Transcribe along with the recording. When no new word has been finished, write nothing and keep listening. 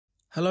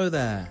Hello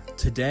there.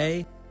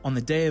 Today, on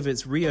the day of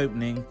its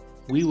reopening,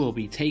 we will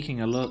be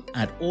taking a look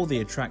at all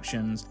the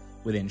attractions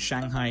within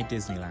Shanghai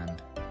Disneyland.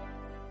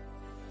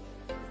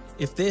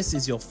 If this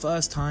is your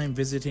first time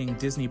visiting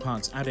Disney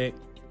Parks Addict,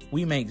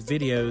 we make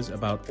videos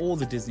about all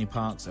the Disney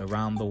parks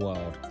around the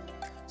world.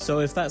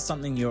 So if that's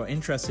something you're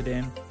interested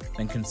in,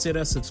 then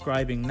consider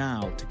subscribing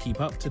now to keep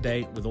up to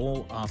date with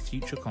all our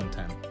future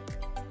content.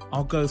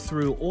 I'll go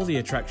through all the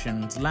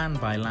attractions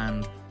land by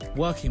land,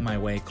 working my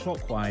way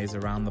clockwise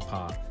around the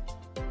park.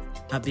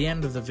 At the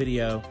end of the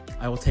video,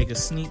 I will take a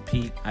sneak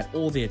peek at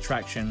all the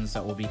attractions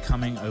that will be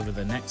coming over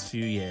the next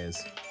few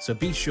years. So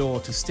be sure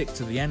to stick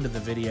to the end of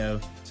the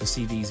video to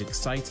see these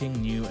exciting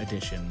new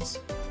additions.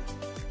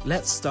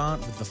 Let's start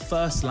with the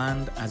first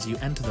land as you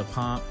enter the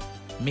park,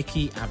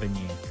 Mickey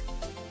Avenue.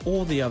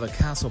 All the other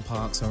castle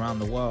parks around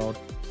the world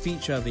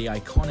feature the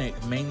iconic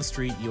Main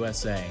Street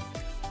USA,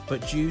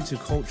 but due to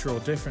cultural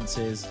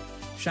differences,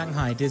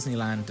 Shanghai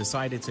Disneyland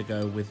decided to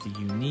go with the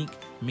unique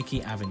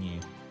Mickey Avenue.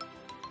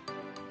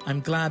 I'm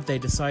glad they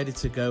decided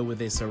to go with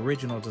this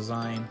original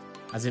design,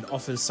 as it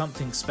offers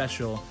something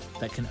special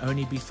that can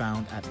only be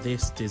found at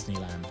this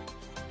Disneyland.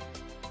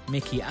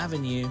 Mickey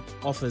Avenue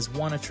offers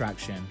one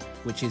attraction,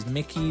 which is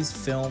Mickey's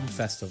Film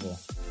Festival,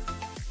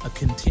 a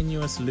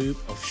continuous loop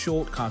of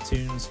short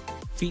cartoons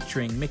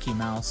featuring Mickey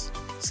Mouse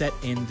set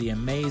in the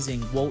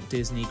amazing Walt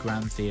Disney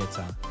Grand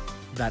Theatre,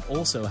 that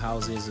also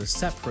houses a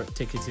separate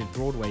ticketed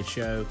Broadway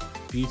show,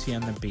 Beauty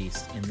and the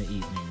Beast, in the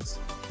evenings.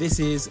 This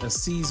is a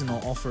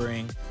seasonal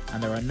offering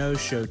and there are no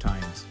show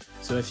times,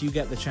 so if you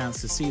get the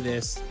chance to see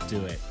this,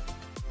 do it.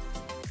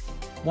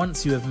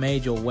 Once you have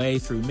made your way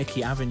through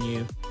Mickey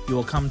Avenue, you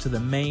will come to the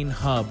main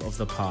hub of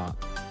the park,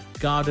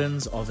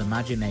 Gardens of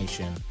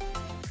Imagination.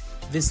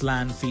 This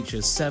land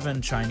features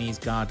 7 Chinese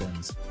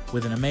gardens,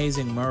 with an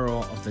amazing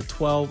mural of the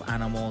 12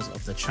 animals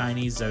of the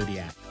Chinese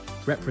zodiac,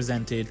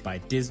 represented by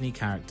Disney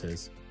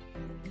characters.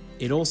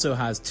 It also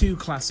has 2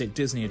 classic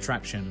Disney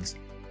attractions,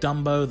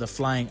 Dumbo the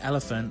Flying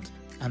Elephant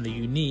and the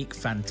unique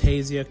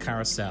Fantasia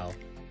Carousel,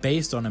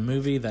 based on a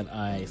movie that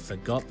I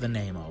forgot the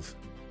name of.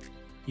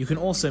 You can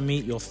also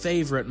meet your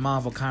favorite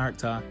Marvel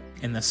character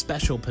in the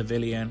special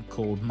pavilion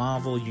called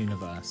Marvel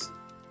Universe.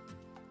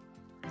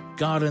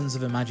 Gardens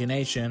of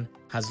Imagination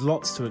has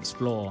lots to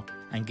explore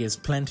and gives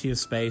plenty of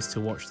space to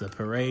watch the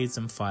parades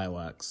and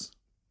fireworks.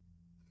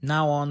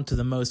 Now on to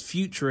the most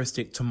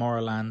futuristic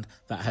Tomorrowland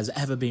that has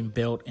ever been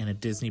built in a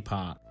Disney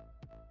park.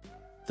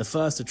 The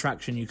first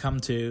attraction you come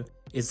to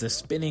is the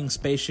spinning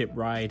spaceship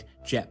ride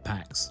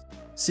Jetpacks,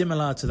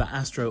 similar to the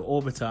Astro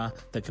Orbiter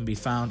that can be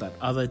found at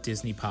other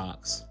Disney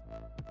parks.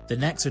 The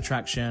next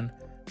attraction,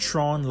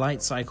 Tron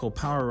Light Cycle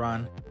Power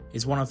Run,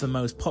 is one of the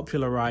most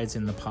popular rides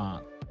in the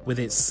park, with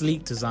its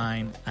sleek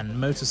design and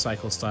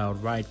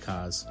motorcycle-styled ride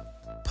cars.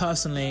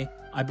 Personally,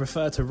 I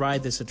prefer to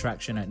ride this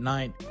attraction at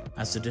night,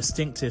 as the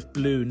distinctive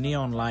blue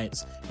neon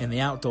lights in the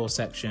outdoor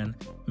section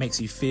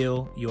makes you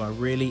feel you are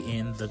really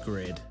in the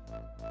grid.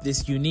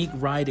 This unique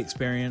ride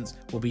experience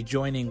will be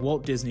joining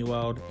Walt Disney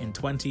World in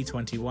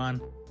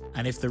 2021,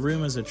 and if the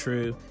rumors are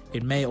true,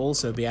 it may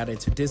also be added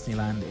to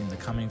Disneyland in the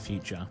coming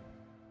future.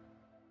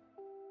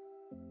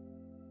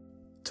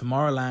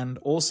 Tomorrowland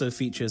also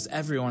features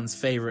everyone's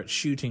favorite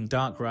shooting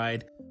dark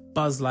ride,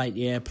 Buzz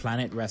Lightyear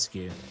Planet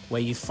Rescue,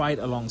 where you fight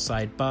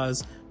alongside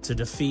Buzz to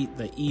defeat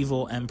the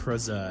evil Emperor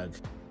Zurg.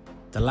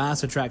 The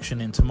last attraction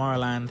in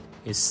Tomorrowland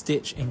is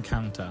Stitch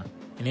Encounter,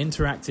 an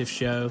interactive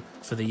show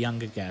for the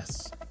younger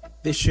guests.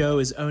 This show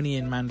is only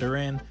in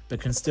Mandarin,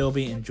 but can still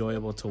be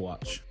enjoyable to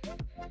watch.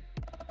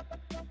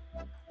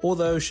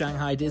 Although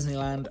Shanghai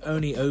Disneyland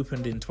only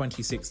opened in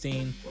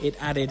 2016, it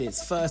added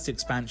its first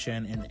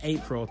expansion in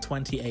April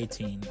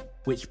 2018,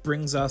 which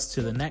brings us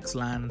to the next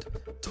land,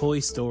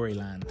 Toy Story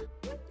Land.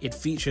 It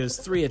features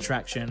 3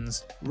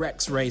 attractions,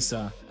 Rex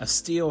Racer, a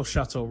steel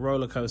shuttle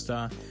roller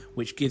coaster,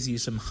 which gives you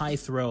some high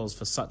thrills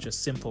for such a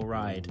simple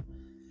ride.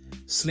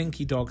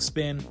 Slinky Dog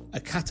Spin, a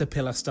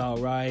caterpillar-style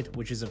ride,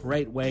 which is a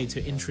great way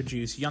to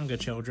introduce younger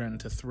children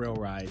to thrill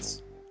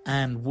rides.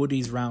 And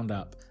Woody's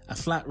Roundup, a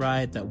flat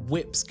ride that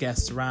whips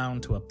guests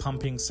around to a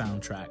pumping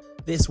soundtrack.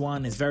 This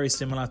one is very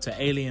similar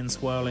to Alien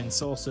Swirling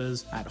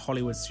Saucers at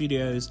Hollywood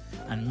Studios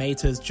and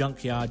Mater's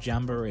Junkyard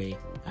Jamboree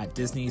at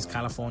Disney's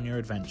California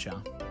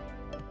Adventure.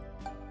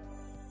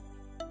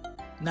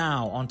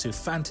 Now onto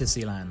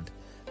Fantasyland.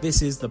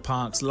 This is the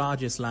park's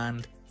largest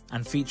land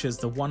and features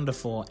the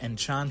wonderful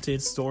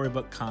Enchanted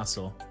Storybook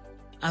Castle.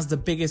 As the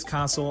biggest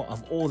castle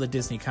of all the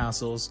Disney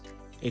castles,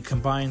 it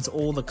combines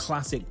all the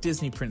classic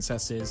Disney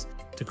princesses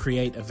to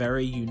create a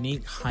very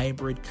unique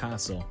hybrid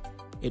castle.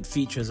 It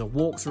features a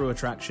walkthrough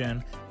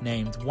attraction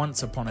named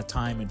Once Upon a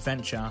Time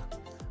Adventure,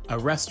 a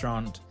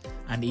restaurant,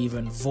 and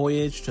even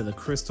Voyage to the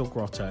Crystal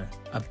Grotto,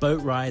 a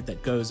boat ride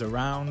that goes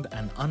around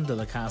and under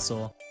the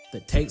castle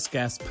that takes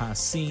guests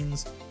past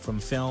scenes from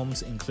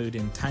films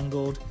including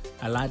Tangled,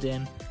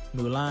 Aladdin,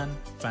 Mulan,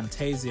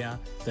 Fantasia,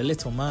 The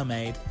Little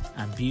Mermaid,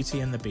 and Beauty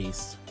and the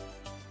Beast.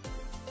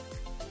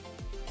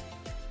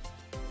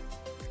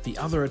 The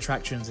other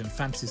attractions in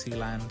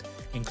Fantasyland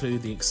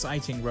include the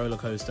exciting roller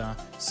coaster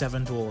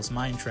Seven Dwarfs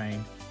Mine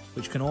Train,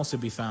 which can also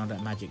be found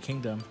at Magic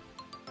Kingdom.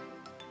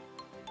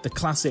 The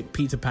classic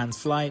Peter Pan's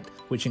Flight,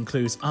 which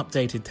includes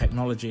updated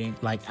technology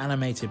like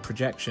animated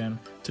projection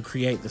to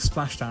create the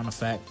splashdown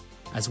effect,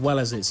 as well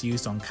as its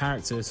use on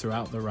characters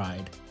throughout the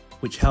ride,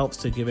 which helps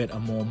to give it a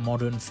more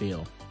modern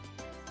feel.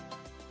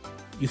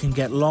 You can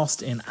get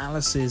lost in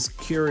Alice's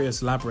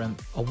Curious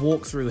Labyrinth, a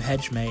walk-through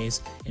hedge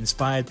maze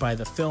inspired by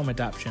the film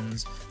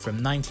adaptations from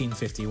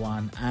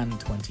 1951 and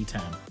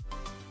 2010.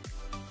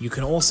 You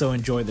can also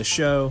enjoy the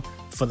show,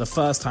 for the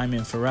first time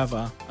in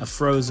forever, a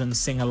Frozen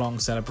sing-along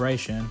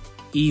celebration,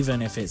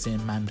 even if it's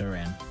in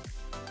Mandarin.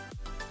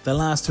 The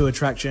last two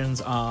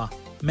attractions are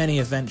Many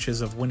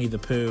Adventures of Winnie the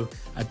Pooh,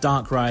 a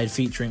dark ride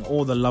featuring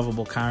all the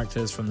lovable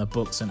characters from the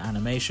books and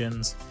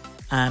animations,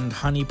 and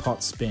Honey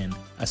Pot Spin,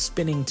 a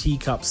spinning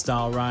teacup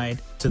style ride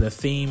to the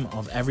theme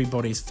of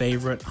everybody's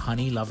favourite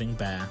honey-loving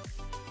bear.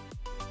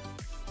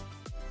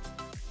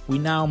 We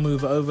now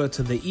move over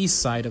to the east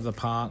side of the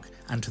park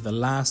and to the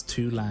last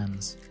two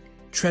lands.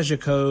 Treasure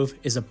Cove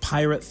is a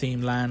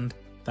pirate-themed land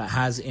that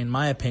has, in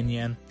my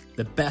opinion,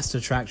 the best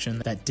attraction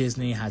that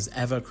Disney has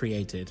ever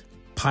created.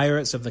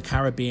 Pirates of the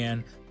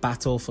Caribbean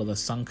battle for the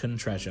sunken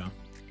treasure.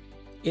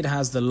 It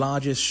has the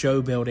largest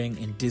show building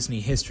in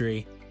Disney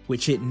history,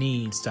 which it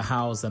needs to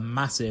house the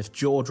massive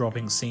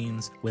jaw-dropping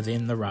scenes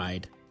within the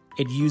ride.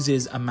 It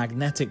uses a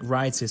magnetic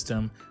ride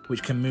system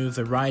which can move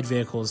the ride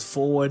vehicles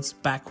forwards,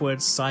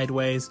 backwards,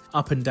 sideways,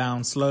 up and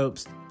down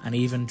slopes, and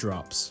even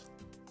drops.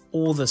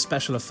 All the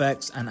special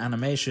effects and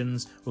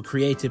animations were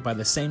created by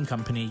the same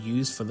company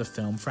used for the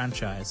film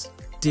franchise.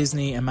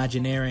 Disney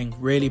Imagineering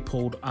really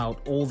pulled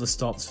out all the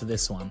stops for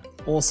this one.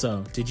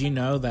 Also, did you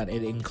know that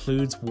it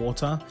includes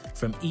water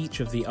from each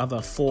of the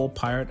other 4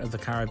 Pirate of the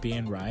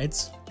Caribbean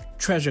rides?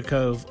 Treasure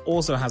Cove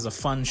also has a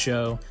fun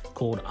show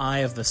called Eye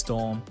of the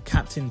Storm,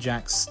 Captain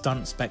Jack's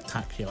Stunt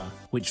Spectacular,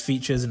 which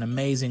features an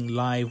amazing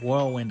live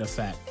whirlwind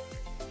effect.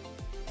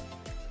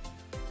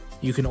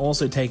 You can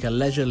also take a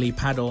leisurely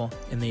paddle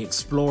in the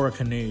Explorer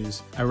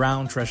canoes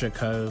around Treasure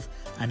Cove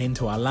and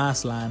into our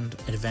last land,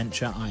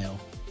 Adventure Isle.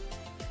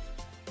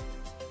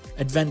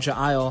 Adventure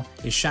Isle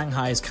is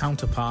Shanghai's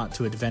counterpart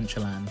to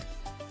Adventureland,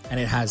 and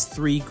it has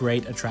 3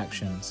 great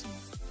attractions.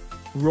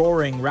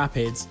 Roaring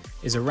Rapids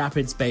is a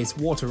rapids-based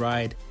water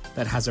ride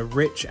that has a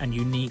rich and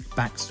unique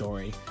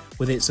backstory,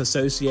 with its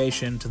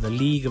association to the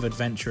League of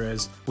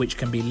Adventurers, which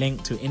can be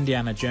linked to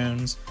Indiana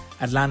Jones,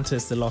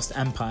 Atlantis the Lost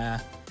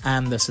Empire,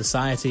 and the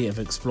Society of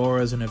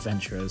Explorers and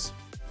Adventurers.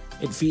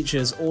 It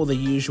features all the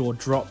usual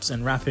drops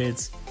and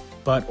rapids,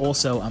 but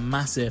also a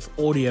massive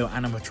audio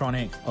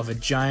animatronic of a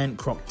giant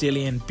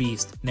crocodilian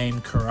beast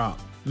named Karat.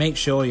 Make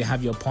sure you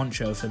have your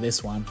poncho for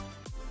this one.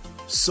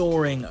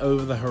 Soaring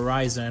over the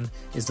horizon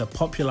is the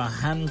popular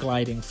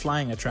hand-gliding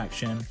flying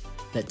attraction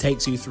that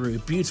takes you through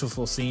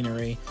beautiful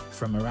scenery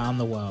from around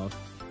the world.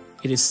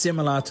 It is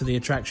similar to the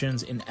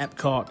attractions in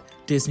Epcot,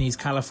 Disney's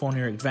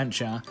California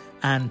Adventure,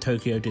 and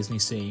Tokyo Disney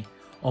Sea,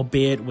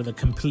 albeit with a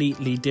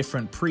completely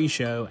different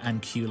pre-show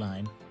and queue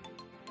line.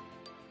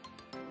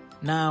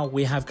 Now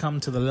we have come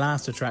to the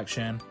last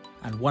attraction,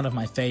 and one of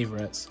my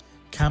favorites,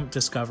 Camp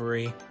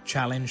Discovery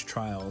Challenge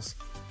Trials,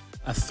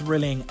 a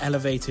thrilling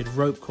elevated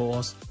rope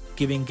course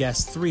giving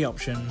guests 3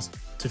 options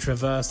to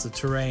traverse the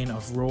terrain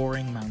of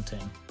Roaring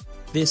Mountain.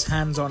 This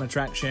hands-on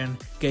attraction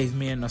gave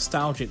me a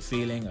nostalgic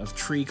feeling of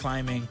tree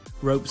climbing,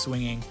 rope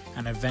swinging,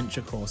 and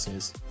adventure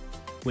courses,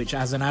 which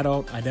as an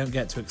adult I don't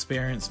get to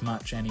experience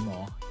much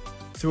anymore.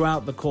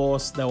 Throughout the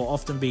course, there will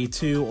often be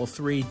 2 or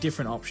 3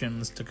 different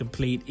options to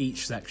complete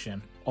each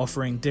section,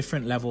 offering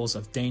different levels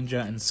of danger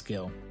and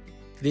skill.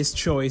 This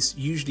choice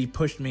usually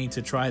pushed me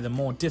to try the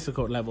more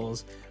difficult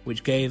levels,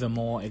 which gave a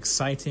more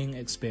exciting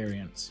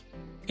experience.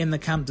 In the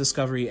Camp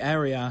Discovery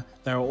area,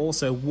 there are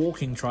also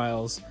walking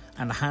trials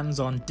and a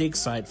hands-on dig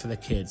site for the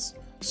kids,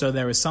 so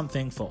there is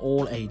something for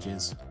all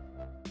ages.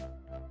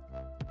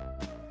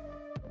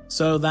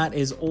 So that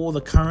is all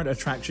the current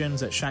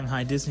attractions at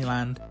Shanghai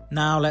Disneyland.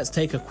 Now let's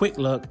take a quick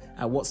look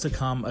at what's to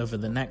come over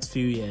the next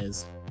few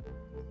years.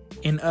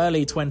 In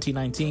early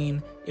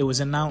 2019, it was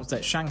announced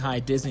that Shanghai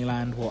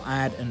Disneyland will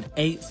add an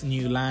 8th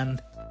new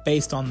land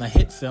based on the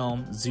hit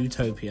film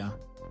Zootopia.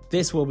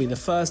 This will be the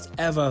first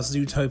ever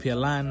Zootopia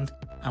land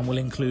and will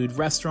include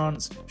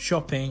restaurants,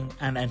 shopping,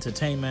 and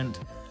entertainment,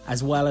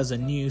 as well as a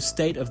new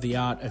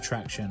state-of-the-art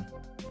attraction.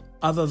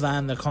 Other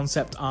than the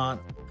concept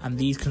art and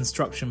these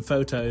construction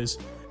photos,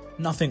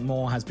 nothing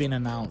more has been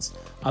announced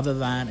other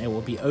than it will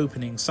be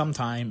opening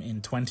sometime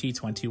in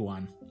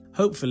 2021.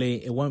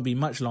 Hopefully, it won't be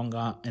much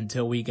longer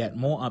until we get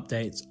more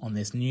updates on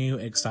this new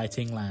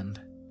exciting land.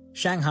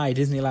 Shanghai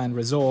Disneyland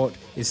Resort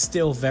is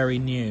still very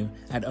new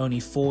at only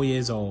 4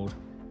 years old,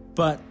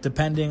 but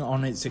depending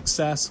on its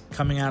success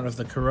coming out of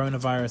the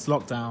coronavirus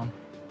lockdown,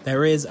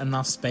 there is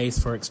enough space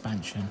for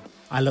expansion.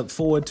 I look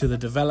forward to the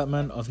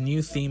development of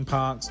new theme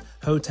parks,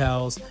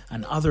 hotels,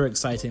 and other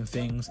exciting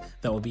things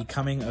that will be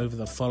coming over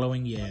the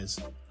following years.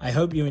 I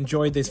hope you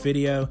enjoyed this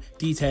video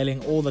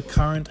detailing all the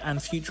current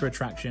and future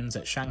attractions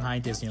at Shanghai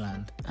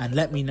Disneyland, and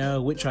let me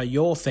know which are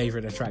your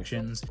favorite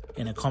attractions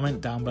in a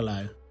comment down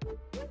below.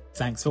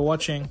 Thanks for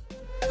watching.